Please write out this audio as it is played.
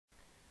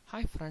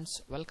Hi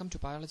friends, welcome to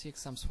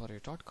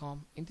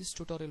biologyexamsforyou.com. In this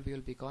tutorial we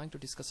will be going to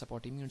discuss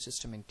about immune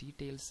system in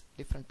details,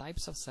 different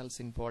types of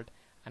cells involved,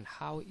 and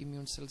how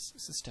immune cells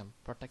system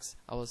protects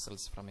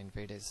ourselves from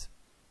invaders.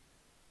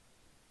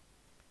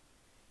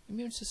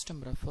 Immune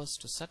system refers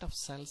to set of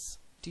cells,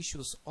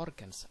 tissues,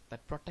 organs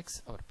that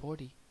protects our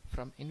body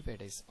from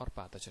invaders or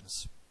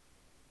pathogens.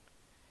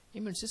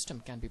 Immune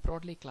system can be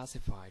broadly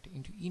classified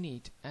into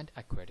innate and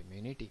acquired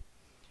immunity.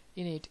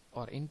 Innate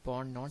or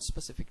inborn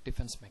non-specific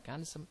defense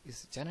mechanism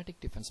is a genetic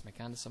defense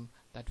mechanism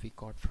that we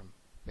got from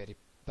very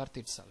birth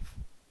itself.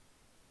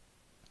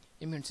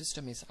 Immune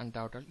system is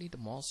undoubtedly the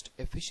most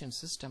efficient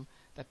system,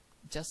 that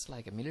just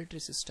like a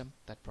military system,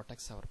 that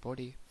protects our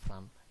body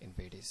from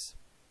invaders.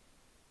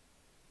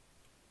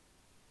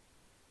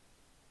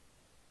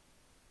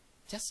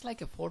 Just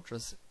like a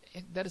fortress,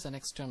 there is an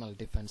external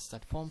defense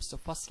that forms the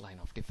first line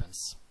of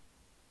defense.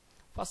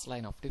 First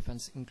line of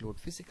defense include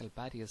physical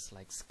barriers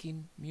like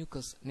skin,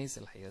 mucus,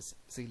 nasal hairs,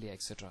 cilia,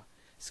 etc.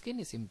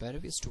 Skin is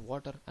impervious to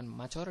water and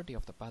majority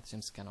of the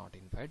pathogens cannot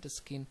invade the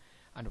skin,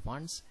 and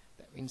once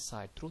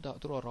inside through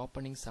our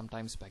opening,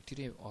 sometimes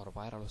bacteria or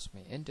virus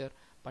may enter,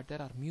 but there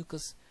are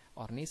mucus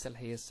or nasal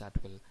hairs that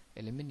will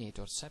eliminate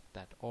or set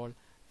that all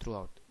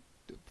throughout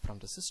from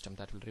the system,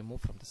 that will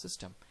remove from the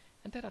system.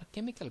 And there are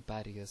chemical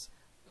barriers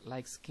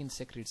like skin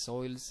secretes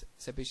oils,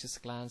 sebaceous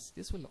glands.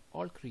 This will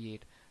all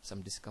create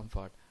some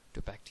discomfort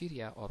to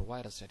bacteria or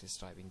virus that is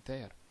thriving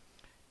there.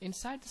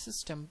 Inside the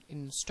system,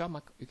 in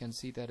stomach, you can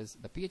see there is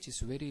the pH is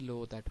very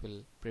low, that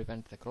will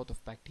prevent the growth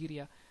of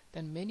bacteria.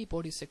 Then many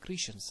body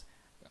secretions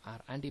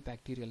are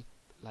antibacterial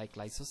like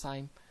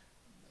lysozyme,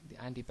 the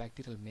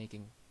antibacterial,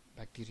 making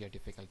bacteria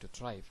difficult to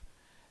thrive.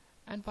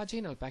 And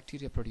vaginal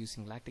bacteria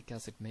producing lactic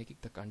acid, making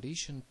the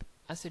condition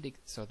acidic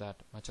so that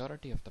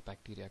majority of the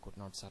bacteria could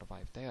not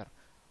survive there.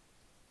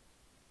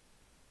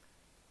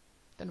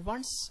 Then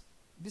once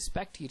this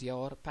bacteria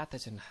or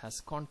pathogen has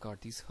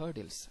conquered these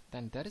hurdles,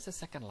 then there is a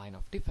second line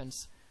of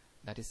defense,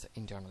 that is the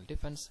internal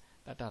defense,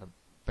 that are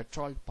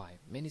patrolled by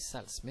many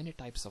cells, many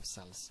types of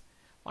cells.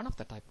 One of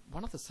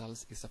the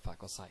cells is the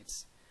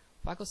phagocytes.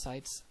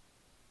 Phagocytes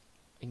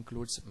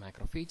includes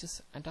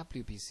macrophages and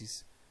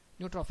WBCs,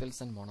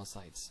 neutrophils and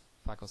monocytes.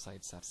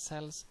 Phagocytes are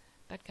cells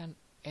that can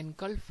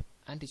engulf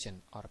antigen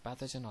or a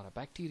pathogen or a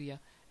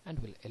bacteria and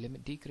will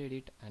degrade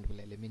it and will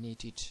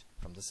eliminate it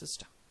from the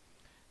system.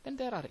 Then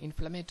there are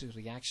inflammatory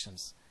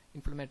reactions.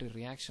 Inflammatory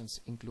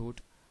reactions include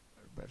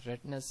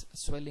redness,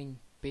 swelling,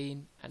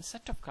 pain, and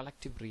set of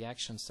collective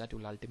reactions that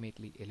will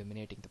ultimately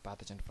eliminating the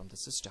pathogen from the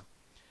system.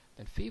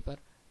 Then fever,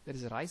 there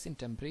is a rise in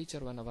temperature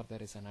whenever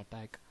there is an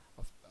attack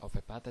of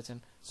a pathogen,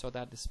 so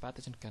that this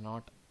pathogen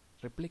cannot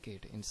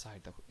replicate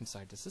inside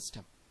the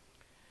system.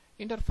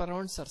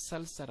 Interferons are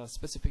cells that are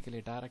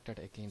specifically directed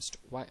against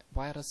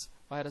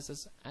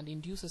viruses and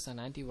induces an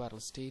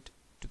antiviral state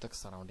to the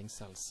surrounding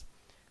cells.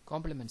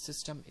 Complement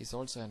system is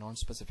also a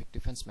non-specific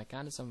defense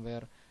mechanism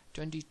where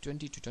 20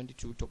 to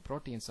 22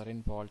 proteins are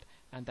involved,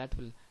 and that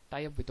will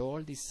tie up with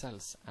all these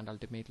cells and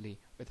ultimately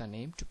with an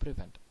aim to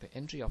prevent the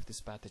entry of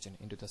this pathogen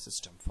into the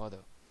system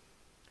further.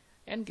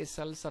 NK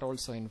cells are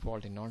also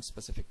involved in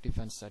non-specific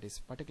defense that is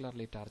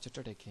particularly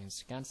targeted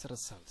against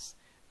cancerous cells,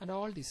 and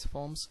all these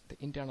forms the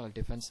internal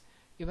defense.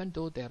 Even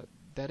though there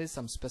is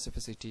some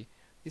specificity,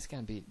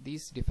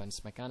 this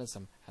defense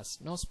mechanism has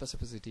no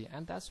specificity,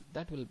 and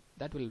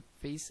that will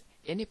face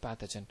any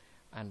pathogen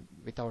and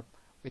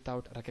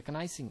without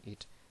recognizing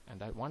it, and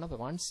that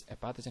once a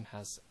pathogen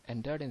has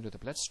entered into the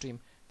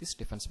bloodstream, this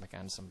defense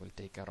mechanism will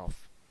take care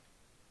of.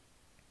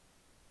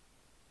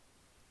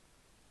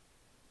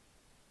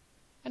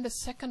 And the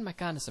second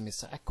mechanism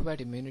is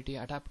acquired immunity,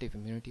 adaptive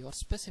immunity, or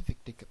specific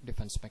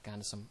defense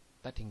mechanism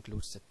that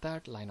includes the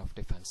third line of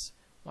defense.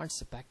 Once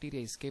the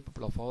bacteria is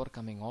capable of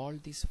overcoming all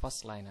these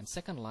first line and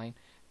second line,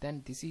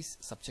 then this is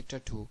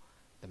subjected to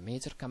the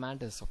major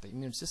commanders of the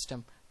immune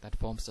system that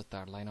forms the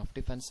third line of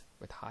defense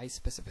with high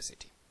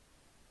specificity.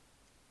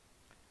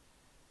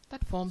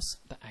 That forms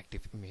the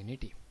active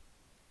immunity.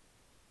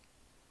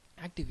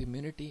 Active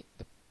immunity,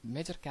 the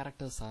major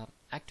characters are: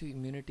 active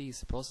immunity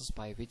is a process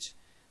by which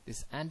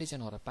this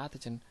antigen or a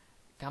pathogen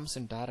comes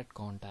in direct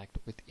contact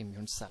with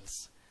immune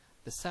cells.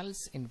 The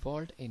cells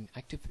involved in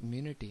active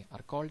immunity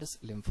are called as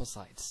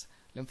lymphocytes.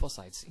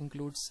 Lymphocytes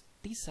includes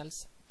T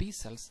cells, B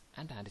cells,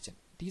 and antigen.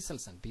 T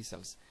cells and B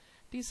cells.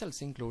 T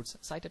cells includes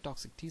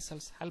cytotoxic T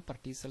cells, helper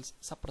T cells,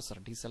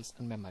 suppressor T cells,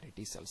 and memory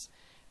T cells.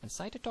 And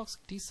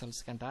cytotoxic T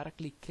cells can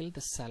directly kill the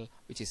cell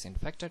which is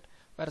infected,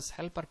 whereas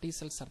helper T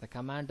cells are the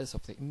commanders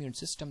of the immune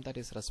system that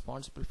is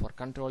responsible for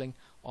controlling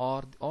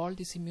all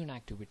this immune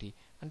activity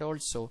and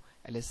also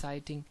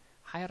eliciting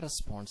higher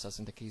responses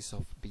in the case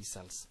of B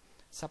cells.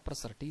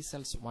 Suppressor T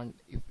cells,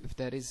 if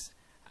there is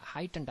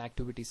heightened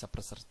activity,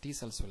 suppressor T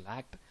cells will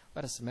act,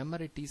 whereas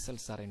memory T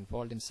cells are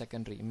involved in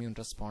secondary immune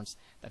response.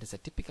 That is a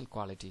typical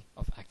quality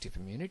of active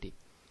immunity.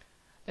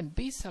 Then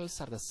B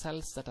cells are the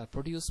cells that are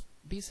produced.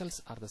 B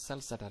cells are the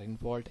cells that are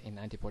involved in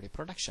antibody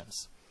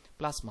productions.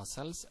 Plasma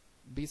cells,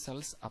 B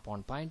cells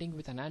upon binding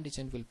with an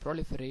antigen will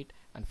proliferate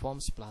and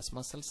forms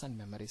plasma cells and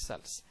memory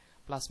cells.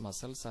 Plasma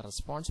cells are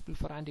responsible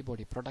for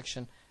antibody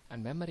production,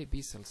 and memory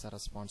B cells are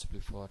responsible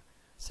for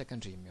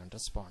secondary immune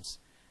response.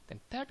 Then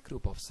third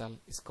group of cell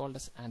is called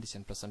as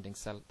antigen presenting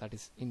cell, that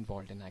is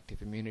involved in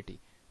active immunity.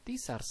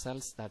 These are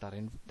cells that are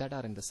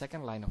in the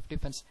second line of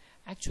defense.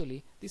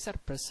 Actually, these are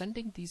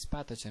presenting these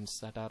pathogens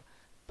that are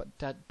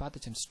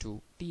pathogens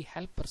to T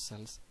helper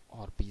cells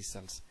or B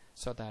cells,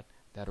 so that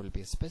there will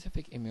be a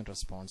specific immune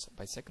response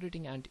by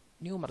secreting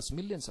numerous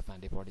millions of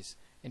antibodies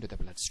into the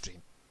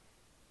bloodstream.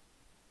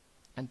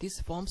 And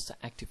this forms the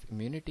active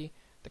immunity.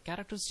 The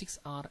characteristics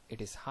are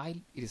it is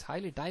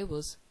highly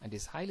diverse and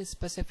is highly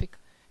specific,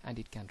 and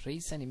it can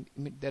raise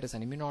there is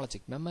an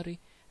immunologic memory,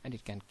 and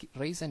it can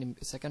raise a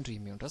secondary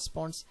immune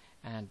response,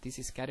 and this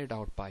is carried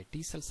out by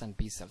T cells and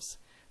B cells.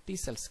 T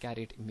cells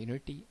carried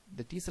immunity.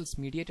 The T cells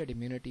mediated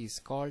immunity is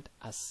called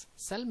as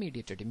cell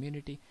mediated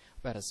immunity,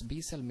 whereas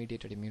B cell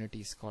mediated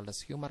immunity is called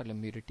as humoral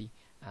immunity,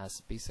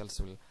 as B cells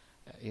will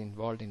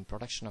involved in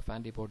production of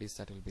antibodies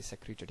that will be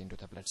secreted into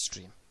the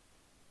bloodstream.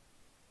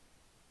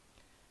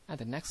 And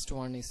the next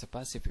one is the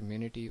passive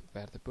immunity,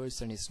 where the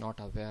person is not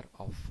aware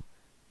of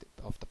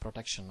the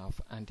protection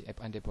of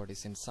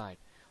antibodies inside.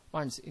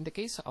 Once, in the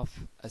case of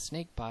a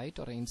snake bite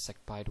or an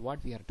insect bite,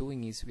 what we are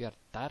doing is we are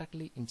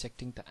directly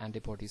injecting the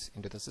antibodies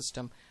into the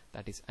system.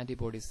 That is,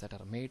 antibodies that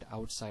are made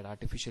outside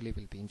artificially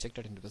will be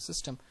injected into the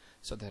system,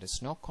 so there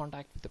is no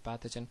contact with the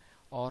pathogen,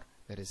 or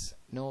there is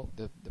no,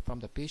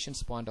 from the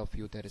patient's point of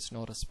view, there is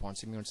no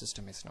response. Immune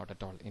system is not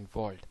at all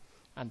involved,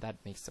 and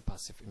that makes the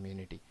passive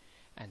immunity.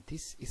 And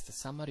this is the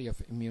summary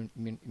of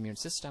immune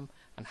system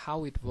and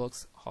how it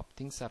works. Hope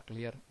things are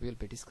clear. We will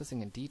be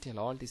discussing in detail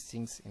all these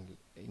things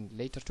in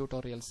later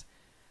tutorials.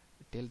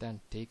 Till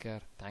then, take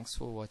care. Thanks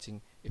for watching.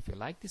 If you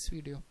like this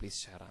video, please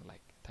share and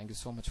like. Thank you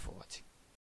so much for watching.